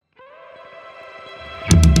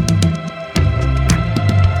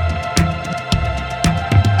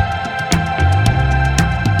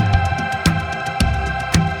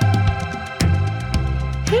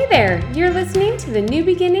You're listening to the New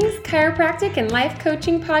Beginnings Chiropractic and Life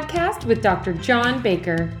Coaching Podcast with Dr. John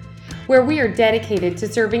Baker, where we are dedicated to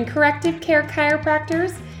serving corrective care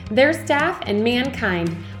chiropractors, their staff, and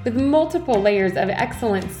mankind with multiple layers of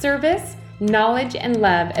excellent service, knowledge, and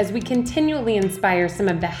love as we continually inspire some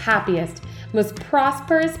of the happiest, most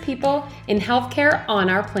prosperous people in healthcare on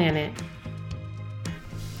our planet.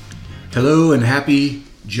 Hello and happy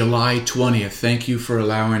July 20th. Thank you for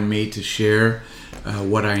allowing me to share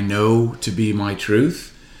what I know to be my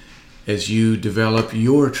truth as you develop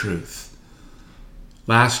your truth.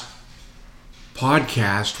 Last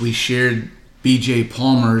podcast, we shared B.J.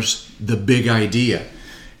 Palmer's The Big Idea.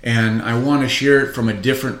 And I want to share it from a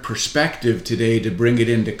different perspective today to bring it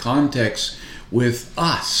into context with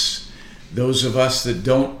us, those of us that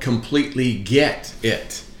don't completely get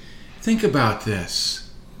it. Think about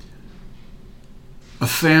this. A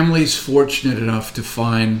family's fortunate enough to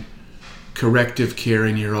find corrective care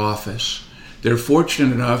in your office. They're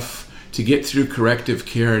fortunate enough to get through corrective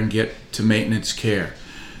care and get to maintenance care.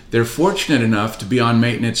 They're fortunate enough to be on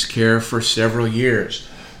maintenance care for several years.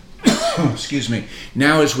 Excuse me.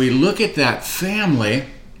 Now, as we look at that family,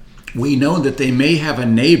 we know that they may have a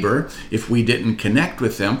neighbor, if we didn't connect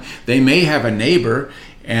with them, they may have a neighbor,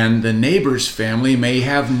 and the neighbor's family may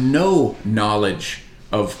have no knowledge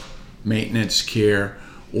of maintenance care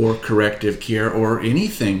or corrective care or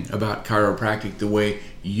anything about chiropractic the way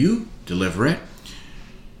you deliver it.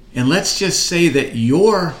 And let's just say that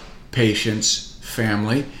your patient's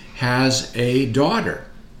family has a daughter,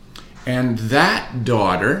 and that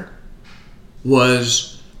daughter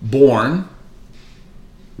was born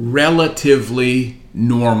relatively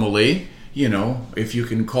normally, if you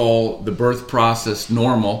can call the birth process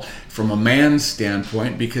normal from a man's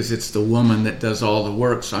standpoint, because it's the woman that does all the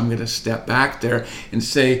work. So I'm going to step back there and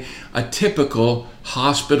say a typical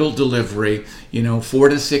hospital delivery, 4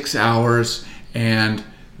 to 6 hours, and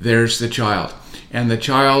there's the child. And the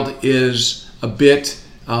child is a bit,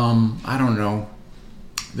 the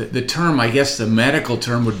term, I guess the medical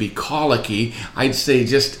term would be colicky. I'd say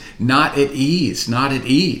just not at ease.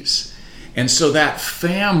 And so that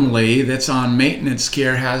family that's on maintenance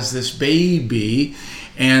care has this baby,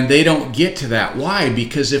 and they don't get to that. Why?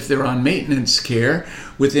 Because if they're on maintenance care,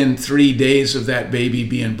 within 3 days of that baby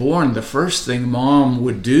being born, the first thing mom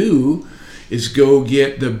would do is go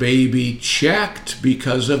get the baby checked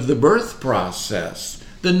because of the birth process,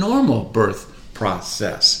 the normal birth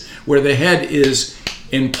process, where the head is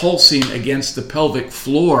impulsing against the pelvic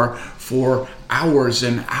floor for hours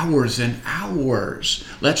and hours and hours.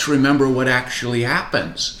 Let's remember what actually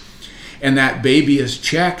happens. And that baby is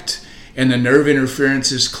checked and the nerve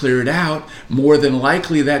interference is cleared out. More than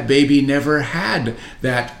likely that baby never had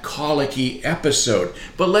that colicky episode.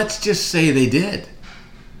 But let's just say they did.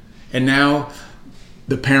 And now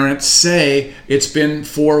the parents say it's been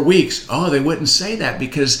 4 weeks. Oh, they wouldn't say that,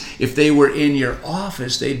 because if they were in your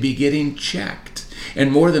office, they'd be getting checked.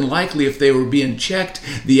 And more than likely, if they were being checked,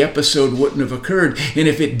 the episode wouldn't have occurred. And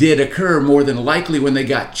if it did occur, more than likely when they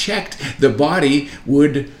got checked, the body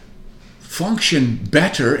would function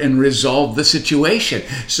better and resolve the situation.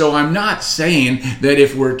 So I'm not saying that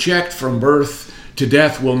if we're checked from birth to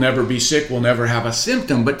death, we'll never be sick, we'll never have a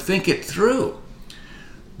symptom, but think it through.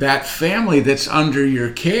 That family that's under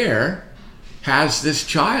your care has this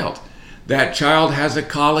child. That child has a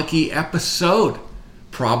colicky episode.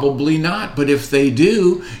 Probably not, but if they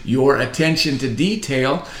do, your attention to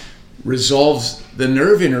detail resolves the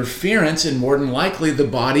nerve interference, and more than likely the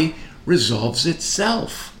body resolves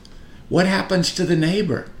itself. What happens to the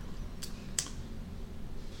neighbor?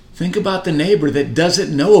 Think about the neighbor that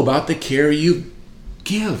doesn't know about the care you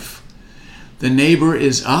give. The neighbor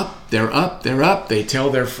is up, they're up, they tell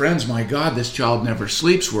their friends, my God, this child never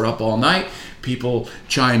sleeps, we're up all night. People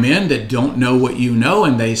chime in that don't know what you know,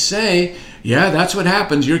 and they say, yeah, that's what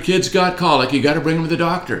happens. Your kid's got colic. You got to bring him to the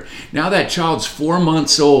doctor. Now that child's 4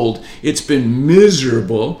 months old. It's been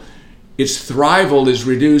miserable. Its thrival is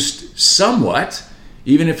reduced somewhat.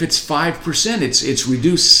 Even if it's 5%, it's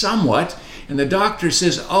reduced somewhat. And the doctor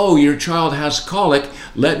says, oh, your child has colic.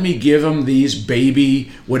 Let me give him these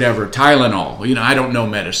baby, whatever, Tylenol. I don't know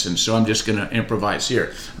medicine, so I'm just going to improvise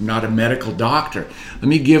here. I'm not a medical doctor. Let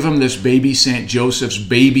me give him this baby St. Joseph's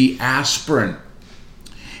baby aspirin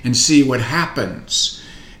and see what happens.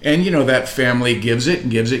 And that family gives it and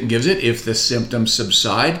gives it and gives it. If the symptoms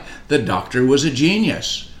subside, the doctor was a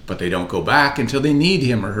genius. But they don't go back until they need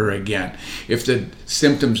him or her again. If the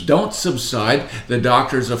symptoms don't subside, the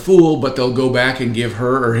doctor's a fool, but they'll go back and give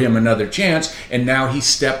her or him another chance, and now he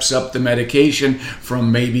steps up the medication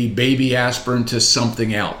from maybe baby aspirin to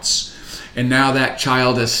something else. And now that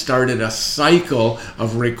child has started a cycle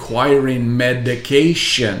of requiring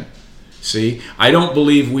medication. See, I don't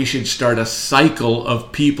believe we should start a cycle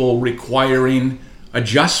of people requiring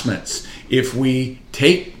adjustments. If we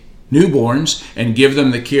take newborns and give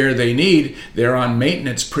them the care they need, they're on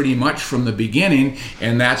maintenance pretty much from the beginning,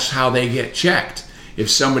 and that's how they get checked. If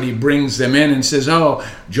somebody brings them in and says, oh,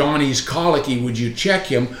 Johnny's colicky, would you check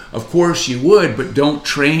him? Of course you would, but don't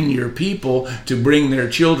train your people to bring their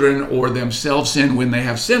children or themselves in when they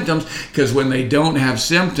have symptoms, because when they don't have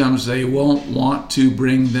symptoms, they won't want to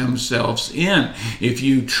bring themselves in. If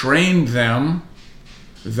you train them,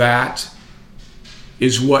 that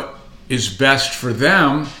is what is best for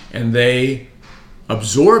them, and they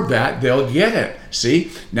absorb that, they'll get it.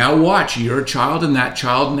 See, now watch, your child and that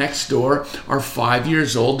child next door are 5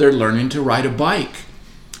 years old, they're learning to ride a bike,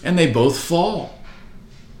 and they both fall.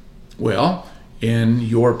 Well, in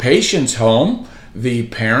your patient's home, the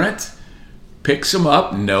parent picks them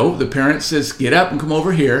up. No, the parent says, get up and come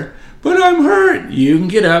over here. But I'm hurt. You can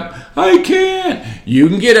get up. I can't. You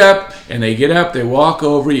can get up. And they get up, they walk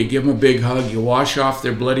over, you give them a big hug, you wash off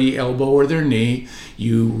their bloody elbow or their knee,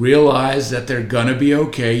 you realize that they're gonna be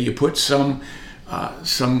okay, you put some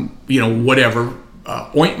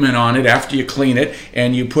ointment on it after you clean it,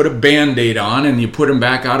 and you put a Band-Aid on, and you put them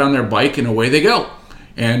back out on their bike, and away they go.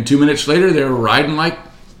 And 2 minutes later, they're riding like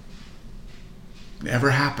never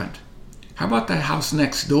happened. How about that house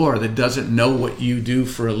next door that doesn't know what you do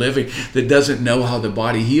for a living, that doesn't know how the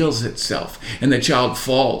body heals itself, and the child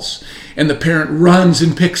falls, and the parent runs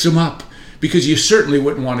and picks them up, because you certainly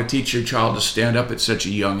wouldn't want to teach your child to stand up at such a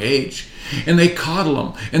young age. And they coddle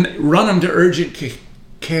them, and they run them to urgent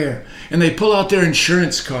care, and they pull out their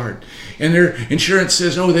insurance card, and their insurance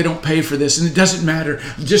says, oh, they don't pay for this, and it doesn't matter,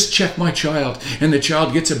 just check my child. And the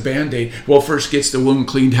child gets a Band-Aid, well, first gets the wound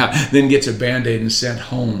cleaned out, then gets a Band-Aid and sent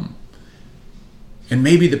home. And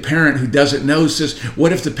maybe the parent who doesn't know says,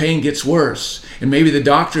 what if the pain gets worse? And maybe the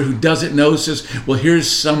doctor who doesn't know says, well, here's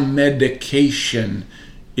some medication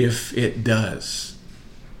if it does.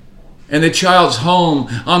 And the child's home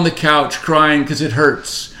on the couch crying because it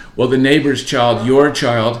hurts. Well, the neighbor's child, your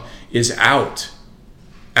child, is out.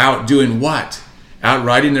 Out doing what? Out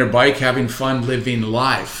riding their bike, having fun, living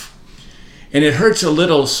life. And it hurts a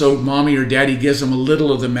little, so mommy or daddy gives them a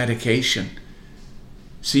little of the medication.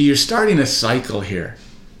 See, you're starting a cycle here.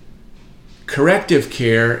 Corrective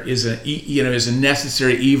care is a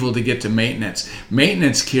necessary evil to get to maintenance.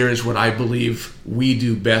 Maintenance care is what I believe we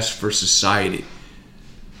do best for society.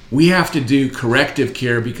 We have to do corrective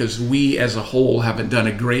care because we as a whole haven't done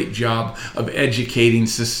a great job of educating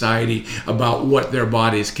society about what their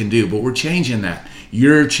bodies can do. But we're changing that.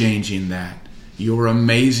 You're changing that. You're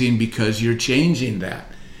amazing because you're changing that.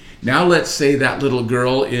 Now let's say that little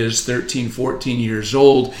girl is 13, 14 years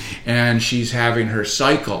old and she's having her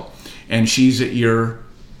cycle, and she's at your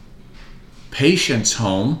patient's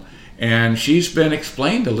home, and she's been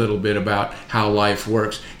explained a little bit about how life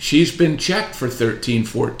works. She's been checked for 13,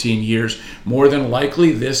 14 years. More than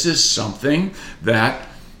likely, this is something that,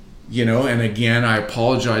 and again, I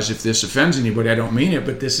apologize if this offends anybody, I don't mean it,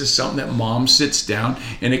 but this is something that mom sits down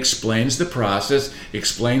and explains the process,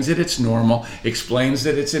 explains that it's normal, explains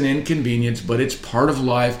that it's an inconvenience, but it's part of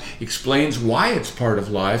life, explains why it's part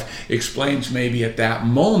of life, explains maybe at that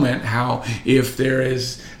moment how if there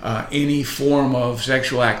is any form of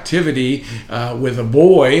sexual activity with a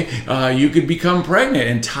boy, you could become pregnant,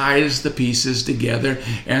 and ties the pieces together.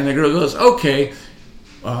 And the girl goes, okay,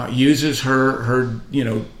 uses her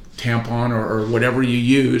tampon or whatever you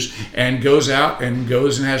use, and goes out and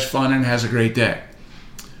has fun and has a great day.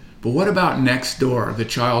 But what about next door, the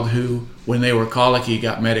child who, when they were colicky,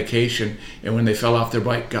 got medication, and when they fell off their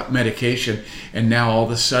bike, got medication, and now all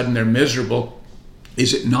of a sudden they're miserable?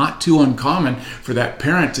 Is it not too uncommon for that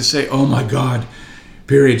parent to say, oh my God,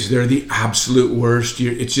 periods, they're the absolute worst.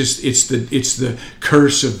 It's the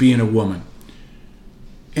curse of being a woman.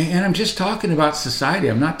 And I'm just talking about society.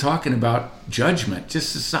 I'm not talking about judgment,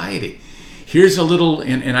 just society. Here's a little,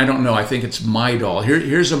 and I don't know, I think it's Midol.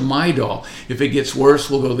 Here's a Midol. If it gets worse,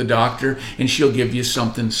 we'll go to the doctor and she'll give you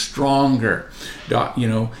something stronger.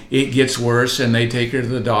 It gets worse and they take her to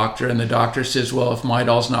the doctor, and the doctor says, well, if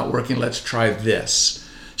Midol's not working, let's try this.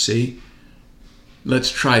 See? Let's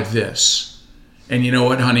try this. And you know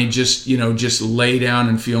what, honey? Just lay down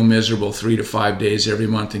and feel miserable 3 to 5 days every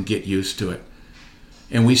month and get used to it.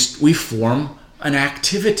 And we form an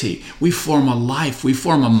activity. We form a life. We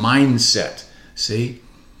form a mindset. See?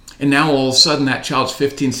 And now all of a sudden that child's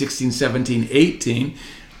 15, 16, 17, 18.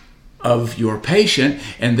 of your patient,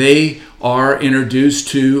 and they are introduced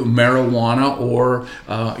to marijuana or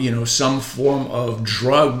some form of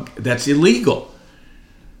drug that's illegal.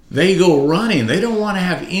 They go running. They don't want to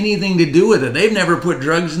have anything to do with it. They've never put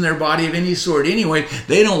drugs in their body of any sort anyway.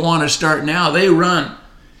 They don't want to start now. They run.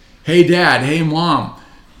 Hey, Dad. Hey, Mom.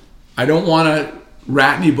 I don't want to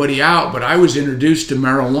rat anybody out, but I was introduced to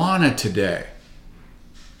marijuana today.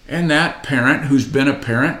 And that parent, who's been a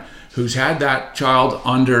parent, who's had that child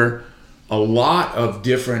under a lot of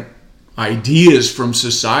different ideas from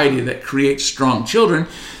society that create strong children,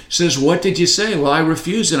 says, what did you say? Well, I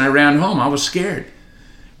refused and I ran home. I was scared.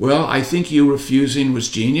 Well, I think you refusing was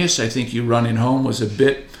genius. I think you running home was a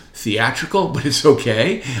bit theatrical, but it's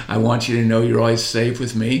okay. I want you to know you're always safe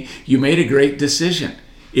with me. You made a great decision.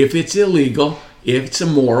 If it's illegal, if it's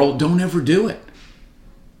immoral, don't ever do it.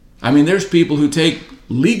 I mean, there's people who take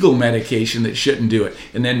legal medication that shouldn't do it.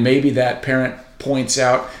 And then maybe that parent points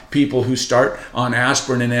out people who start on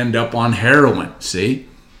aspirin and end up on heroin, see?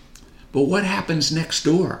 But what happens next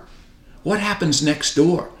door? What happens next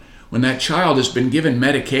door when that child has been given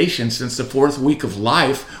medication since the 4th week of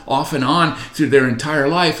life, off and on through their entire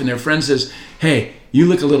life, and their friend says, hey, you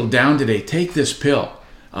look a little down today, take this pill,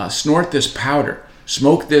 snort this powder,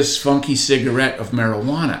 smoke this funky cigarette of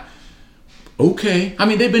marijuana. Okay. I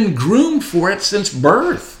mean, they've been groomed for it since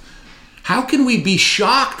birth. How can we be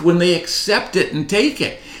shocked when they accept it and take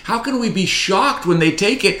it? How can we be shocked when they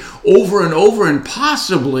take it over and over and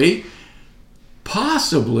possibly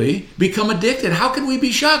become addicted? How can we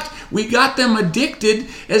be shocked? We got them addicted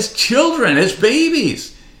as children, as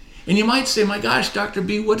babies. And you might say, my gosh, Dr.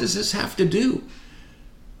 B, what does this have to do?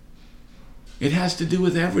 It has to do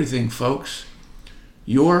with everything, folks.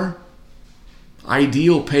 Your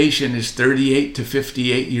ideal patient is 38 to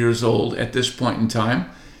 58 years old at this point in time,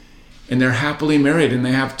 and they're happily married and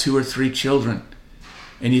they have 2 or 3 children.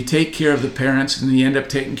 And you take care of the parents, and then you end up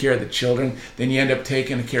taking care of the children, then you end up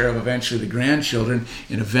taking care of eventually the grandchildren,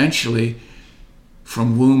 and eventually,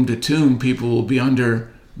 from womb to tomb, people will be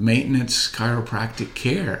under maintenance chiropractic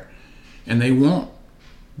care, and they won't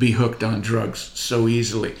be hooked on drugs so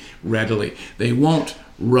easily, readily. They won't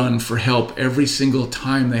run for help every single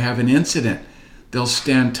time they have an incident. They'll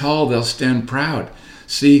stand tall, they'll stand proud.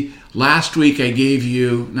 See, last week I gave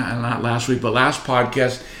you, not last week, but last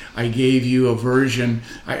podcast, I gave you a version.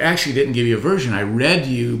 I actually didn't give you a version. I read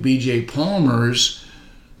you B.J. Palmer's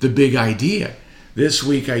The Big Idea. This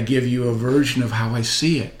week I give you a version of how I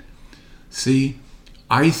see it. See,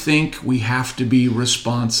 I think we have to be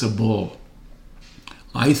responsible.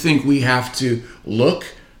 I think we have to look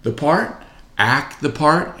the part, act the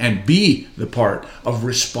part, and be the part of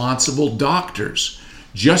responsible doctors.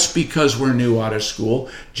 Just because we're new out of school,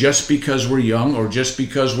 just because we're young, or just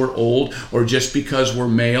because we're old, or just because we're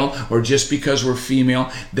male, or just because we're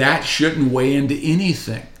female, that shouldn't weigh into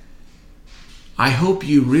anything. I hope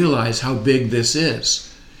you realize how big this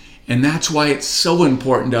is. And that's why it's so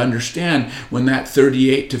important to understand when that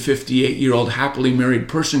 38 to 58-year-old happily married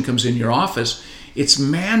person comes in your office, it's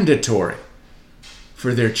mandatory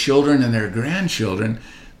for their children and their grandchildren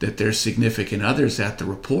that their significant others at the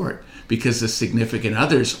report. Because the significant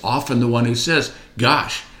other is often the one who says,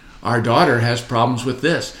 gosh, our daughter has problems with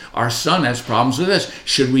this. Our son has problems with this.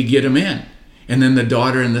 Should we get him in? And then the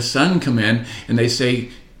daughter and the son come in and they say,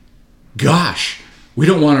 gosh, we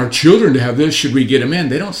don't want our children to have this. Should we get him in?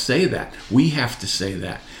 They don't say that. We have to say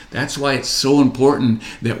that. That's why it's so important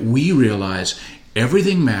that we realize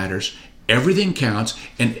everything matters, everything counts,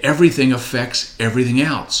 and everything affects everything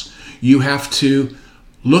else. You have to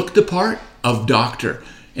look the part of doctor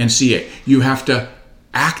and CA. You have to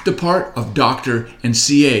act the part of doctor and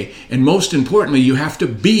CA. And most importantly, you have to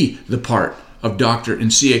be the part of doctor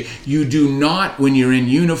and CA. You do not, when you're in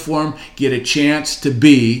uniform, get a chance to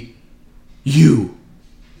be you.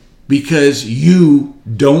 Because you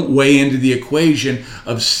don't weigh into the equation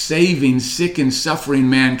of saving sick and suffering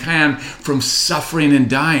mankind from suffering and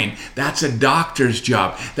dying. That's a doctor's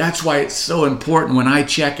job. That's why it's so important when I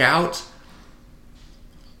check out,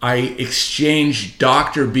 I exchanged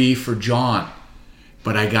Dr. B for John.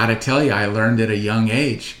 But I gotta tell you, I learned at a young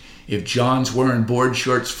age. If John's wearing board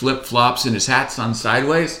shorts, flip-flops, and his hat's on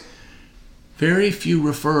sideways, very few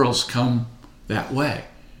referrals come that way.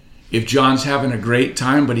 If John's having a great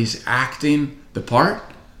time, but he's acting the part,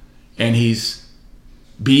 and he's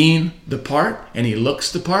being the part, and he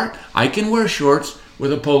looks the part, I can wear shorts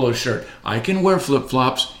with a polo shirt. I can wear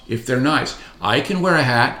flip-flops if they're nice. I can wear a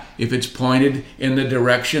hat if it's pointed in the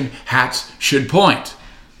direction hats should point.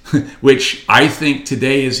 which I think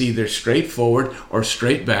today is either straightforward or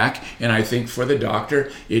straight back, and I think for the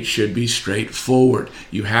doctor, it should be straightforward.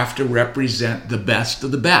 You have to represent the best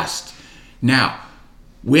of the best. Now,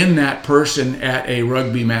 when that person at a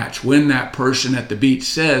rugby match, when that person at the beach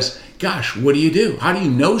says, gosh, what do you do? How do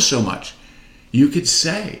you know so much? You could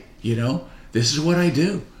say, this is what I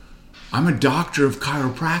do. I'm a doctor of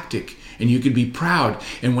chiropractic. And you could be proud.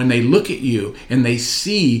 And when they look at you and they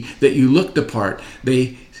see that you look the part,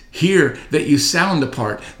 they hear that you sound the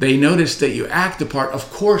part, they notice that you act the part,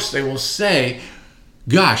 of course they will say,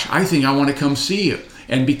 gosh, I think I want to come see you.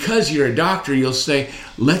 And because you're a doctor, you'll say,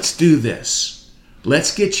 let's do this.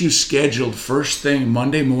 Let's get you scheduled first thing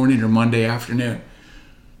Monday morning or Monday afternoon.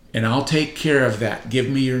 And I'll take care of that. Give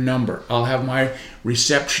me your number. I'll have my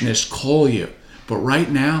receptionist call you. But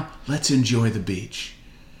right now, let's enjoy the beach.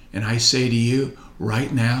 And I say to you,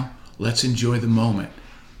 right now, let's enjoy the moment.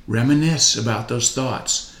 Reminisce about those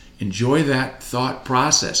thoughts. Enjoy that thought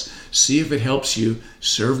process. See if it helps you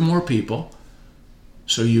serve more people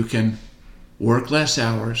so you can work less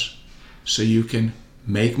hours, so you can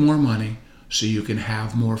make more money, so you can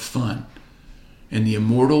have more fun. In the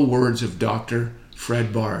immortal words of Dr.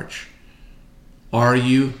 Fred Barge, are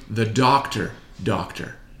you the doctor?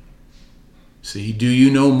 See, do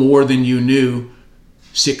you know more than you knew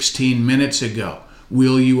 16 minutes ago?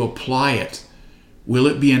 Will you apply it? Will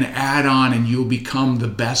it be an add-on and you'll become the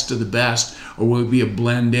best of the best, or will it be a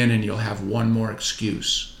blend in and you'll have one more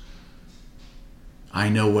excuse? I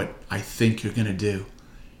know what I think you're going to do,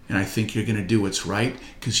 and I think you're going to do what's right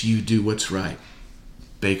because you do what's right.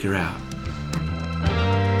 Baker out.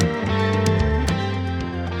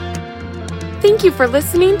 Thank you for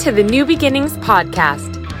listening to the New Beginnings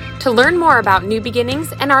podcast. To learn more about New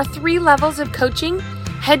Beginnings and our 3 levels of coaching,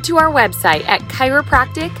 head to our website at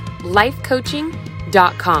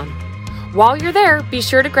chiropracticlifecoaching.com. While you're there, be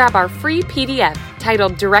sure to grab our free PDF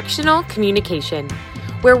titled Directional Communication,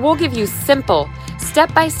 where we'll give you simple,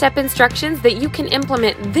 step-by-step instructions that you can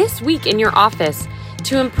implement this week in your office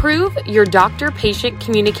to improve your doctor-patient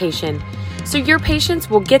communication, so your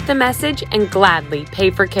patients will get the message and gladly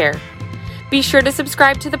pay for care. Be sure to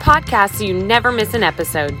subscribe to the podcast so you never miss an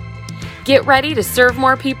episode. Get ready to serve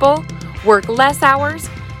more people, work less hours,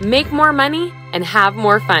 make more money, and have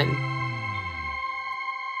more fun.